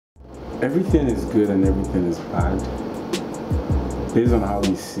Everything is good and everything is bad, based on how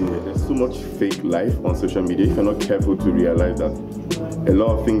we see it. There's so much fake life on social media. If you're not careful to realize that a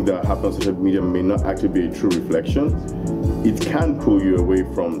lot of things that happen on social media may not actually be a true reflection, it can pull you away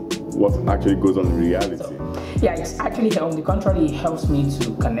from what actually goes on in reality. Yeah, it's actually on the contrary, it helps me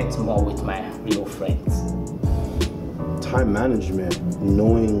to connect more with my real friends. Time management,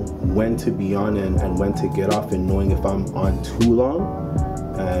 knowing when to be on and when to get off, and knowing if I'm on too long,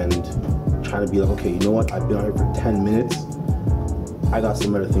 and trying to be like, okay, you know what, I've been on here for 10 minutes, I got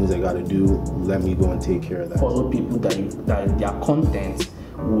some other things I gotta do, let me go and take care of that. Follow people that their content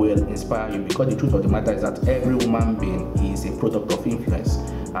will inspire you, because the truth of the matter is that every human being is a product of influence,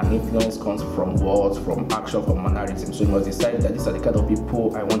 and influence comes from words, from action, from mannerism. So you must decide that these are the kind of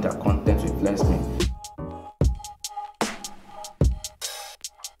people I want their content to influence me.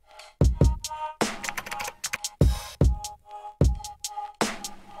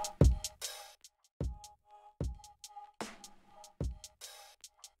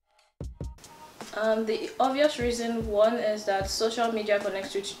 The obvious reason, one, is that social media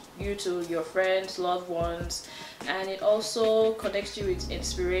connects you to your friends, loved ones, and it also connects you with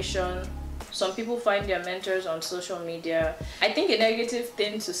inspiration. Some people find their mentors on social media. I think a negative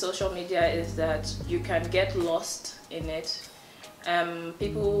thing to social media is that you can get lost in it.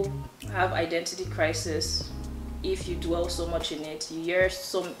 People have identity crisis if you dwell so much in it. You hear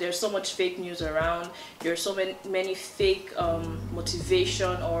there's so much fake news around. There's so many fake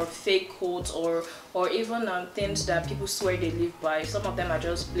motivation or fake quotes or even things that people swear they live by. Some of them are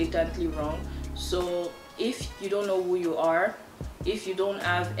just blatantly wrong. So if you don't know who you are, if you don't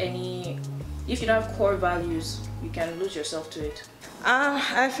have core values, you can lose yourself to it.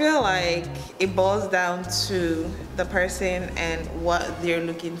 I feel like it boils down to the person and what they're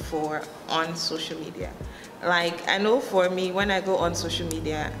looking for on social media. Like, I know for me, when I go on social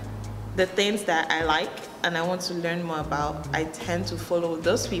media, the things that I like and I want to learn more about, I tend to follow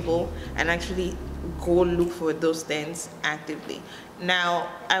those people and actually go look for those things actively. Now,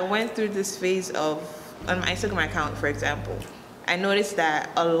 I went through this phase of, on my Instagram account, for example, I noticed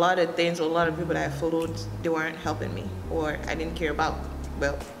that a lot of things, a lot of people that I followed, they weren't helping me, or I didn't care about,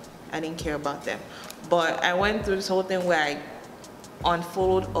 well, I didn't care about them. But I went through this whole thing where I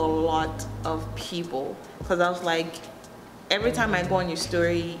unfollowed a lot of people, because I was like, every time I go on your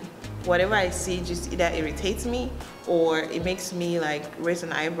story, whatever I see just either irritates me or it makes me like raise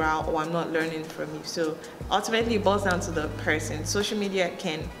an eyebrow, or I'm not learning from you. So ultimately it boils down to the person. Social media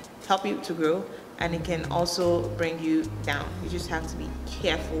can help you to grow, and it can also bring you down. You just have to be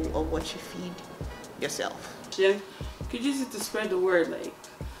careful of what you feed yourself. Yeah, could use it to spread the word. Like,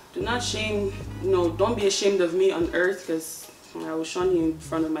 do not shame, don't be ashamed of me on earth, because I will shun you in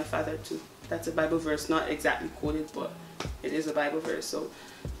front of my Father too. That's a Bible verse, not exactly quoted, but it is a Bible verse. So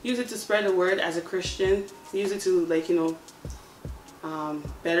use it to spread the word as a Christian. Use it to, like,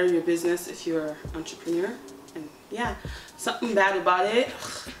 better your business if you're an entrepreneur. And yeah, something bad about it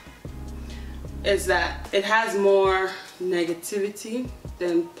is that it has more negativity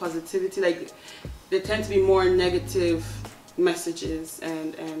than positivity. Like, there tend to be more negative messages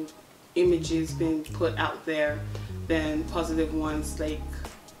and images being put out there than positive ones. Like,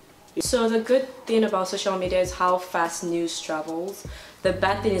 so the good thing about social media is how fast news travels. The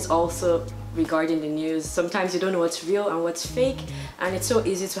bad thing is also regarding the news. Sometimes you don't know what's real and what's fake, and it's so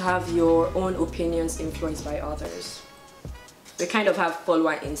easy to have your own opinions influenced by others. We kind of have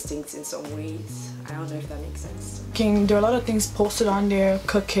follower instincts in some ways. I don't know if that makes sense. There are a lot of things posted on there,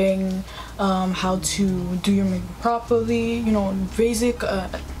 cooking, how to do your makeup properly, basic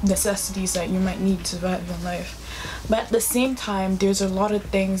necessities that you might need to survive in life. But at the same time, there's a lot of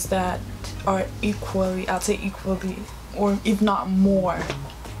things that are equally, I'd say equally, or if not more,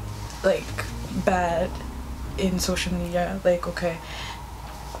 like, bad in social media. Like, okay,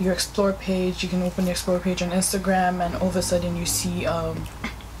 your explore page, you can open the explore page on Instagram and all of a sudden you see a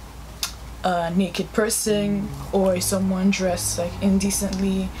naked person, or someone dressed like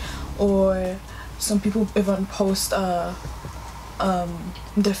indecently, or some people even post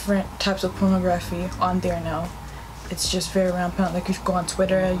different types of pornography on there now. It's just very rampant. Like, if you go on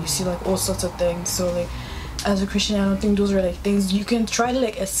Twitter, you see like all sorts of things. So like, as a Christian, I don't think those are like things you can try to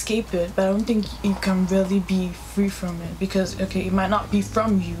like escape it, but I don't think you can really be free from it, because okay, it might not be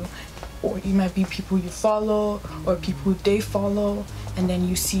from you, or it might be people you follow or people they follow, and then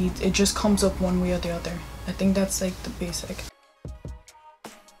you see it just comes up one way or the other. I think that's like the basic.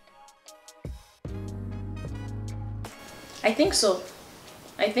 I think so.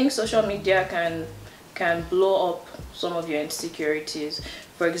 I think social media can blow up some of your insecurities.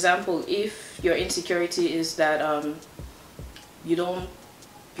 For example, if your insecurity is that you don't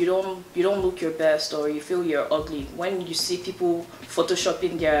you don't look your best, or you feel you're ugly. When you see people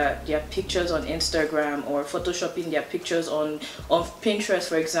photoshopping their pictures on Instagram, or photoshopping their pictures on Pinterest,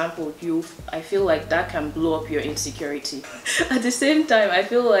 for example, I feel like that can blow up your insecurity. At the same time, I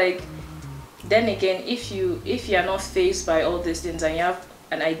feel like, then again, if you are not faced by all these things and you have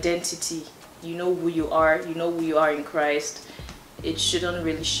an identity, you know who you are in Christ, it shouldn't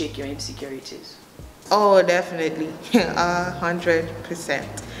really shake your insecurities. Oh, definitely,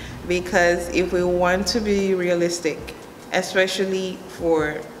 100%. Because if we want to be realistic, especially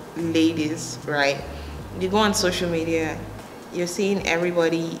for ladies, right? You go on social media, you're seeing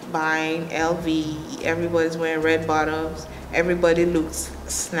everybody buying LV, everybody's wearing red bottoms, everybody looks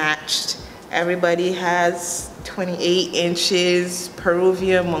snatched, everybody has 28 inches,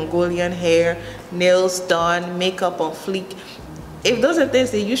 Peruvian, Mongolian hair, nails done, makeup on fleek. If those are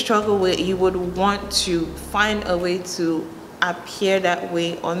things that you struggle with, you would want to find a way to appear that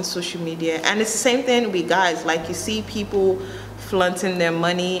way on social media. And it's the same thing with guys. Like, you see people flaunting their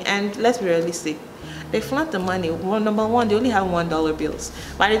money, and let's be realistic, they flaunt the money. Well, number one, they only have $1 bills.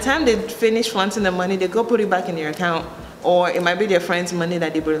 By the time they finish flaunting the money, they go put it back in their account, or it might be their friend's money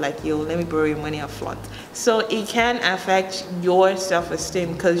that they borrow, like, yo, let me borrow your money, I'll flaunt. So it can affect your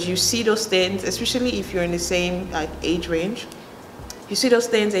self-esteem, because you see those things, especially if you're in the same like age range. You see those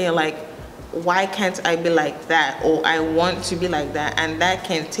things and you're like, why can't I be like that? Or I want to be like that. And that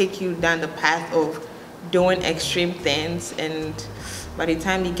can take you down the path of doing extreme things. And by the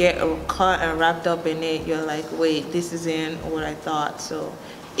time you get caught and wrapped up in it, you're like, wait, this isn't what I thought. So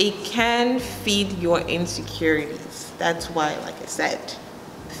it can feed your insecurities. That's why, like I said,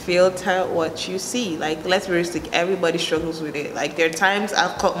 filter what you see. Like, let's be realistic, everybody struggles with it. Like, there are times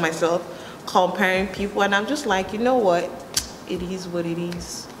I've caught myself comparing people, and I'm just like, you know what? It is what it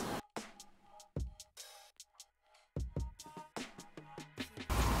is.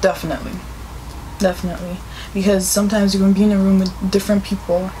 Definitely. Because sometimes you can be in a room with different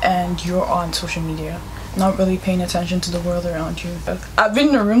people and you're on social media, not really paying attention to the world around you. I've been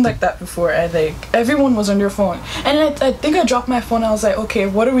in a room like that before, and like everyone was on their phone, and I think I dropped my phone. I was like, okay,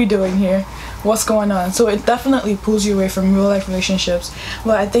 what are we doing here? What's going on? So it definitely pulls you away from real life relationships.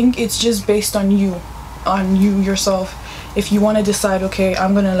 But I think it's just based on you yourself. If you want to decide, okay,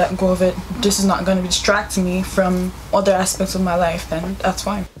 I'm gonna let go of it, this is not gonna distract me from other aspects of my life, then that's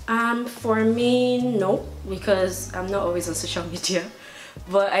fine. For me, no, because I'm not always on social media.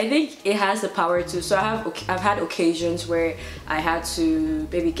 But I think it has the power to. So I've had occasions where I had to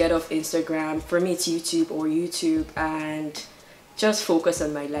maybe get off Instagram. For me, it's YouTube and just focus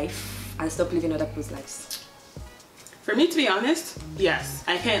on my life and stop living other people's lives. For me, to be honest, yes.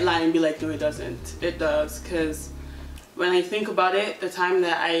 I can't lie and be like, no, it doesn't. It does, because when I think about it, the time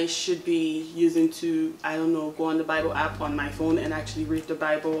that I should be using to, I don't know, go on the Bible app on my phone and actually read the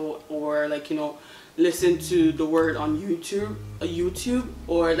Bible, or like, you know, listen to the word on YouTube,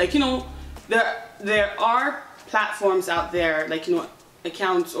 or like, you know, there are platforms out there, like, you know,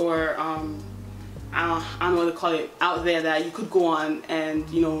 accounts, or I don't know what to call it, out there that you could go on and,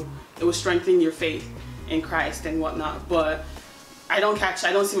 you know, it will strengthen your faith in Christ and whatnot. But I don't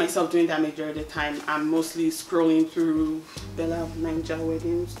see myself doing that majority of the time. I'm mostly scrolling through Bella Ninja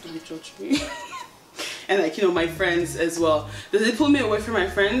weddings, to judge me. And like, you know, my friends as well. Does it pull me away from my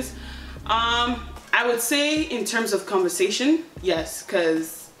friends? I would say in terms of conversation, yes,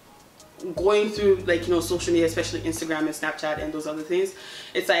 because going through, like, you know, social media, especially Instagram and Snapchat and those other things,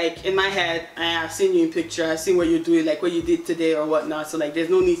 it's like in my head, I've seen you in picture, I've seen what you're doing, like what you did today or whatnot. So like, there's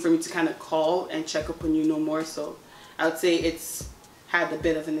no need for me to kind of call and check up on you no more. So I would say it's had a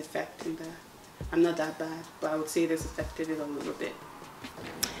bit of an effect in that. I'm not that bad, but I would say this affected it a little bit.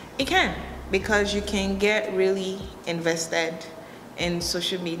 It can, because you can get really invested in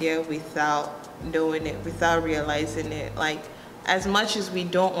social media without knowing it, without realizing it. Like, as much as we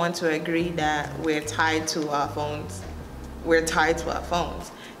don't want to agree that we're tied to our phones, we're tied to our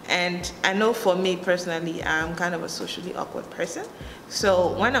phones. And I know for me personally, I'm kind of a socially awkward person.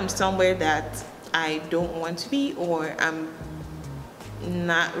 So when I'm somewhere that I don't want to be, or I'm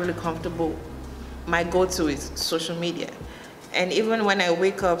not really comfortable, my go-to is social media. And even when I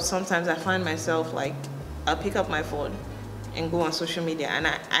wake up, sometimes I find myself like, I'll pick up my phone and go on social media, and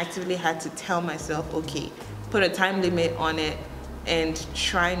I actively had to tell myself, okay, put a time limit on it and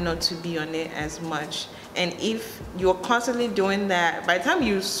try not to be on it as much. And if you're constantly doing that, by the time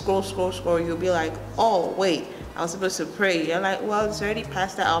you scroll, you'll be like, oh wait, I was supposed to pray. You're like, well, it's already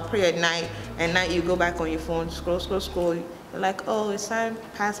past that, I'll pray at night. And night you go back on your phone, scroll. You're like, oh, it's time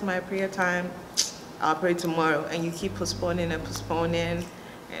past my prayer time, I'll pray tomorrow. And you keep postponing, and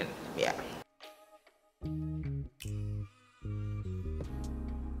yeah.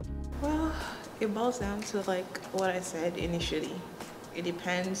 It boils down to like what I said initially. It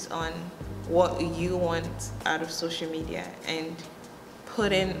depends on what you want out of social media, and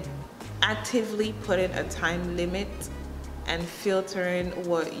actively putting a time limit and filtering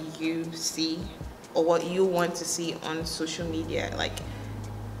what you see or what you want to see on social media. Like,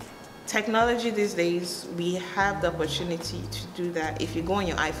 technology these days, we have the opportunity to do that. If you go on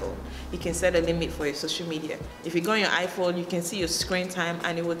your iPhone, you can set a limit for your social media. If you go on your iPhone, you can see your screen time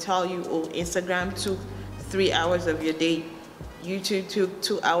and it will tell you, oh, Instagram took 3 hours of your day, YouTube took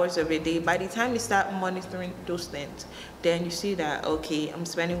 2 hours of your day. By the time you start monitoring those things, then you see that, okay, I'm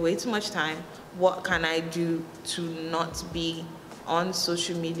spending way too much time. What can I do to not be on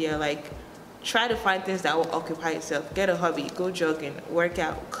social media? Like, try to find things that will occupy yourself. Get a hobby, go jogging, work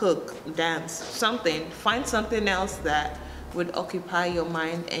out, cook, dance, something. Find something else that would occupy your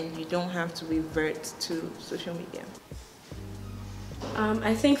mind and you don't have to revert to social media.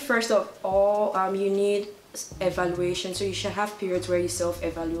 I think first of all, you need evaluation. So you should have periods where you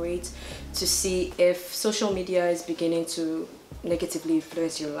self-evaluate to see if social media is beginning to negatively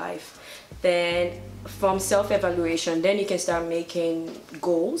influence your life. Then from self-evaluation, then you can start making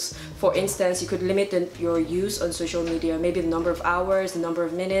goals. For instance, you could limit your use on social media, maybe the number of hours, the number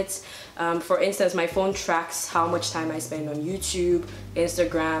of minutes. For instance, my phone tracks how much time I spend on YouTube,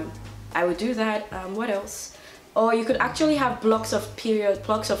 Instagram. I would do that. What else? Or you could actually have blocks of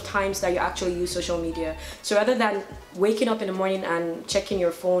times that you actually use social media. So rather than waking up in the morning and checking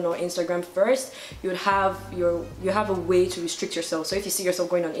your phone or Instagram first, you have a way to restrict yourself. So if you see yourself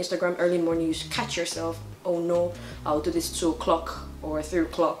going on Instagram early in the morning, you should catch yourself. Oh no, I'll do this 2 o'clock or 3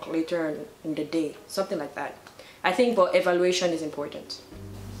 o'clock later in the day, something like that. I think, but evaluation is important.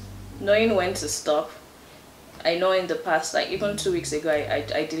 Knowing when to stop. I know in the past, like even 2 weeks ago,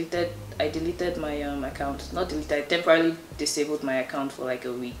 I deleted my account. Not deleted, I temporarily disabled my account for like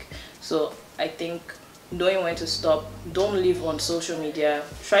a week. So I think knowing when to stop. Don't live on social media.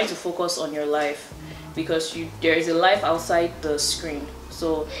 Try to focus on your life, because there is a life outside the screen.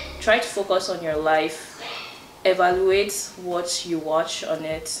 So try to focus on your life. Evaluate what you watch on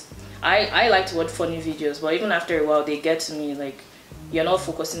it. I like to watch funny videos, but even after a while they get to me, like, you're not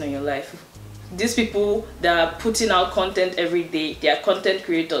focusing on your life. These people that are putting out content every day, they are content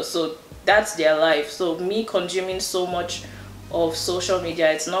creators, so that's their life. So me consuming so much of social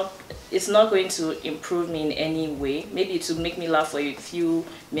media, it's not going to improve me in any way. Maybe it will make me laugh for a few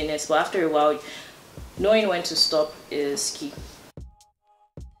minutes, but after a while, knowing when to stop is key.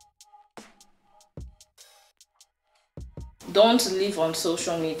 Don't live on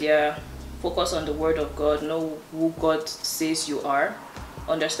social media. Focus on the Word of God. Know who God says you are.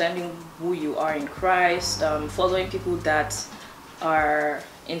 Understanding who you are in Christ. Following people that are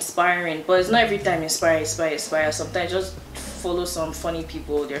inspiring. But it's not every time inspire. Sometimes just follow some funny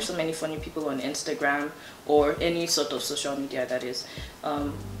people. There are so many funny people on Instagram or any sort of social media, that is.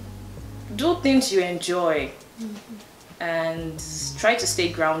 Do things you enjoy. And try to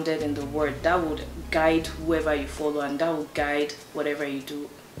stay grounded in the Word. That would guide whoever you follow, and that would guide whatever you do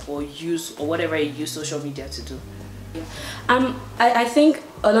or whatever you use social media to do. Yeah. I think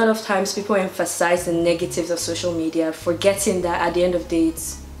a lot of times people emphasize the negatives of social media, forgetting that at the end of the day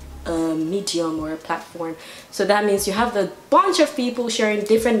it's a medium or a platform. So that means you have a bunch of people sharing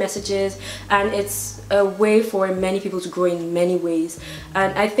different messages, and it's a way for many people to grow in many ways.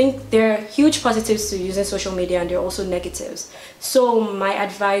 And I think there are huge positives to using social media, and there are also negatives. So my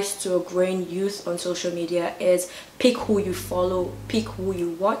advice to a growing youth on social media is pick who you follow, pick who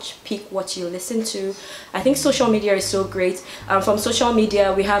you watch, pick what you listen to. I think social media is so great. From social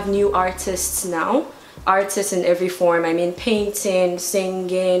media we have new artists now. Artists in every form. I mean, painting,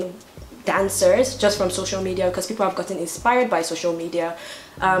 singing, dancers, just from social media, because people have gotten inspired by social media.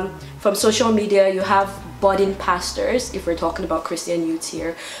 From social media you have budding pastors, if we're talking about Christian youth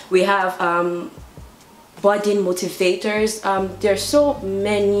here. We have budding motivators. There are so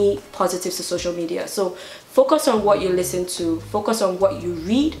many positives to social media. So focus on what you listen to, focus on what you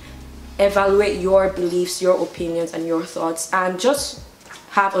read, evaluate your beliefs, your opinions and your thoughts, and just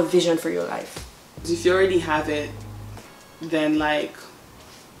have a vision for your life. If you already have it, then like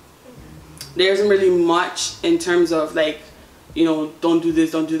there isn't really much in terms of like, you know, don't do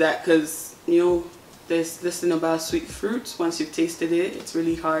this, don't do that, because you know there's this thing about sweet fruits. Once you've tasted it, it's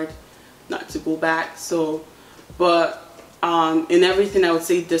really hard not to go back. So but in everything I would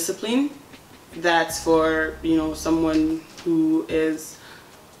say discipline. That's for, you know, someone who is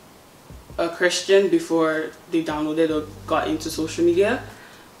a Christian before they downloaded or got into social media,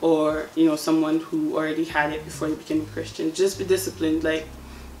 or you know, someone who already had it before they became a Christian. Just be disciplined. Like,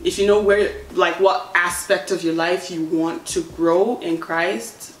 if you know where, like, what aspect of your life you want to grow in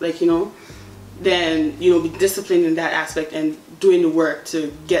Christ, like, you know, then you know, be disciplined in that aspect and doing the work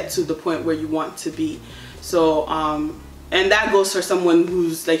to get to the point where you want to be. So and that goes for someone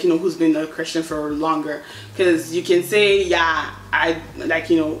who's like, you know, who's been a Christian for longer, because you can say, yeah, I like,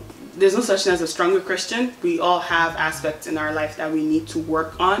 you know, there's no such thing as a stronger Christian. We all have aspects in our life that we need to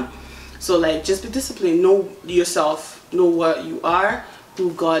work on. So like, just be disciplined, know yourself, know what you are,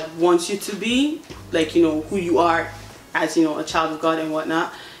 who God wants you to be, like, you know, who you are as, you know, a child of God and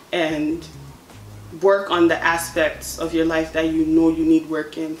whatnot, and work on the aspects of your life that you know you need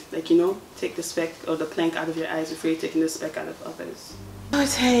work in. Like, you know, take the speck or the plank out of your eyes before you're taking the speck out of others. I would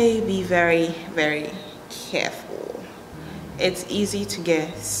say be very, very careful. It's easy to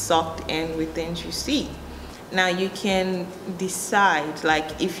get sucked in with things you see. Now you can decide,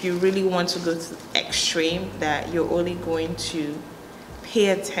 like, if you really want to go to the extreme, that you're only going to pay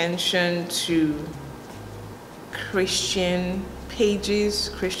attention to Christian pages,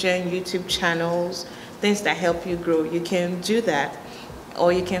 Christian YouTube channels, things that help you grow. You can do that,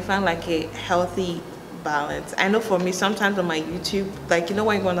 or you can find like a healthy balance. I know for me, sometimes on my YouTube, like, you know,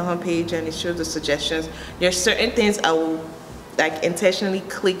 when you go on the homepage and it shows the suggestions, there's certain things I will like intentionally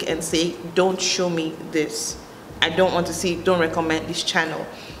click and say, don't show me this, I don't want to see, don't recommend this channel.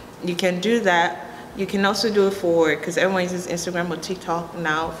 You can do that. You can also do it for, because everyone uses Instagram or TikTok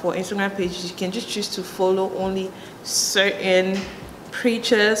now, for Instagram pages, you can just choose to follow only certain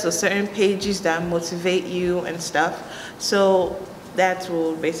preachers or certain pages that motivate you and stuff. So that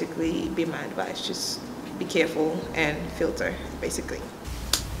will basically be my advice. Just be careful and filter, basically.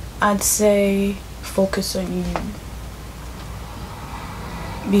 I'd say focus on you.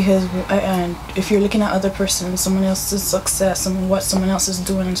 Because and if you're looking at other persons, someone else's success, what someone else is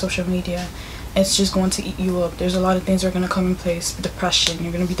doing on social media, it's just going to eat you up. There's a lot of things that are going to come in place. Depression,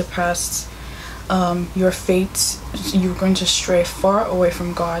 you're going to be depressed. Your fate, you're going to stray far away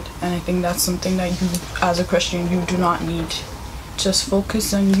from God, and I think that's something that you, as a Christian, you do not need. Just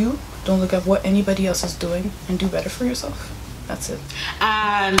focus on you. Don't look at what anybody else is doing, and do better for yourself. That's it.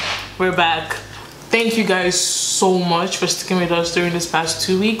 And we're back. Thank you guys so much for sticking with us during this past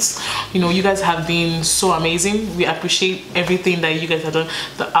 2 weeks. You know, you guys have been so amazing. We appreciate everything that you guys have done.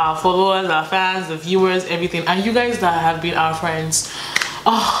 Our followers, our fans, the viewers, everything. And you guys that have been our friends,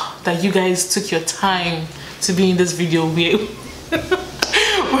 oh, that you guys took your time to be in this video. We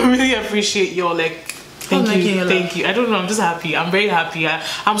really appreciate y'all. Like, thank you. I don't know, I'm just happy. I'm very happy.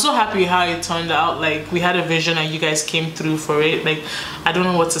 I'm so happy how it turned out. Like, we had a vision and you guys came through for it. Like, I don't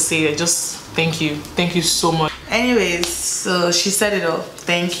know what to say. I just thank you so much. Anyways, so she said it all.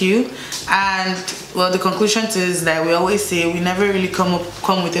 Thank you. And well, the conclusion is that we always say we never really come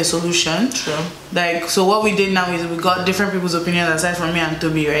with a solution. True. Like, so what we did now is we got different people's opinions aside from me and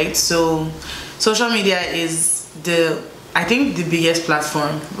Toby, right? So social media is I think the biggest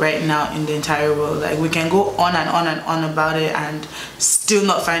platform right now in the entire world. Like, we can go on and on and on about it and still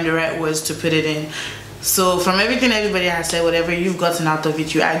not find the right words to put it in. So from everything everybody has said, whatever you've gotten out of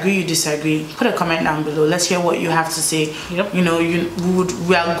it, you agree, you disagree, put a comment down below. Let's hear what you have to say. Yep. You know,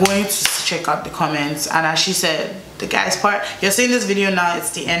 we are going to check out the comments. And as she said, the guys part, you're seeing this video now,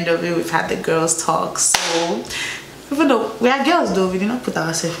 it's the end of it. We've had the girls talk. So even though we are girls though, we did not put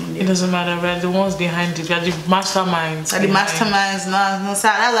ourselves in there. It doesn't matter, we're the ones behind it. We are the masterminds. The masterminds, no, sir,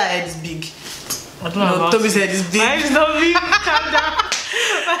 that head is big. I don't know about Toby's head is big. Mine is not big. Calm down.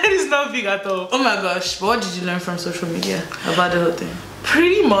 Mine is not big at all. Oh my gosh, but what did you learn from social media about the whole thing?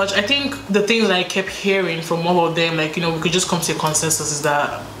 Pretty much, I think the things that I kept hearing from all of them, like, you know, we could just come to a consensus, is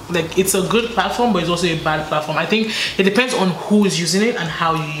that, like, it's a good platform, but it's also a bad platform. I think it depends on who is using it and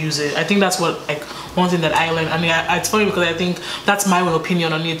how you use it. I think that's what, like, one thing that I learned. I mean, it's funny because I think that's my own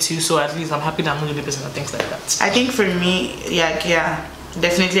opinion on it too, so at least I'm happy that I'm not the person that thinks like that. I think for me, yeah,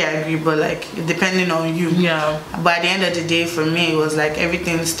 definitely I agree, but like, depending on you. Yeah. But at the end of the day, for me, it was like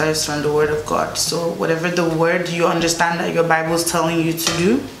everything starts from the word of God. So whatever the word you understand that your Bible's telling you to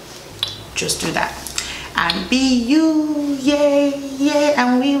do, just do that. And be you, yeah,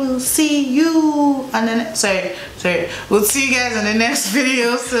 and we will see you on the sorry, we'll see you guys in the next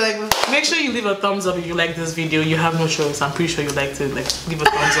video. So like, make sure you leave a thumbs up if you like this video. You have no choice. I'm pretty sure you like to give a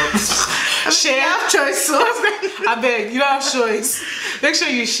thumbs up. Share. You have choice, so I beg, you don't have choice. Make sure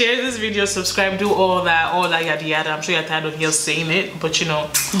you share this video, subscribe, do all that yada yada. I'm sure you're tired of hearing saying it, but you know,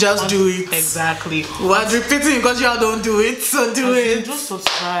 just do it. Exactly. What's repeating because y'all don't do it, so do it. Just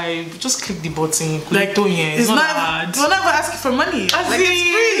subscribe. Just click the button. Like, it's not hard. We're not asking for money. Like,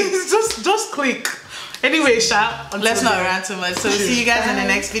 it's free. Just click. Anyway, let's not rant too much. So we'll see you guys in the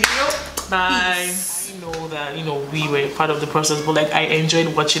next video. Bye. Peace. I know that we were part of the process, but like, I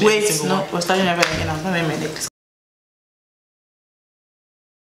enjoyed watching. Wait, no, we're starting over again. I'm not a minute.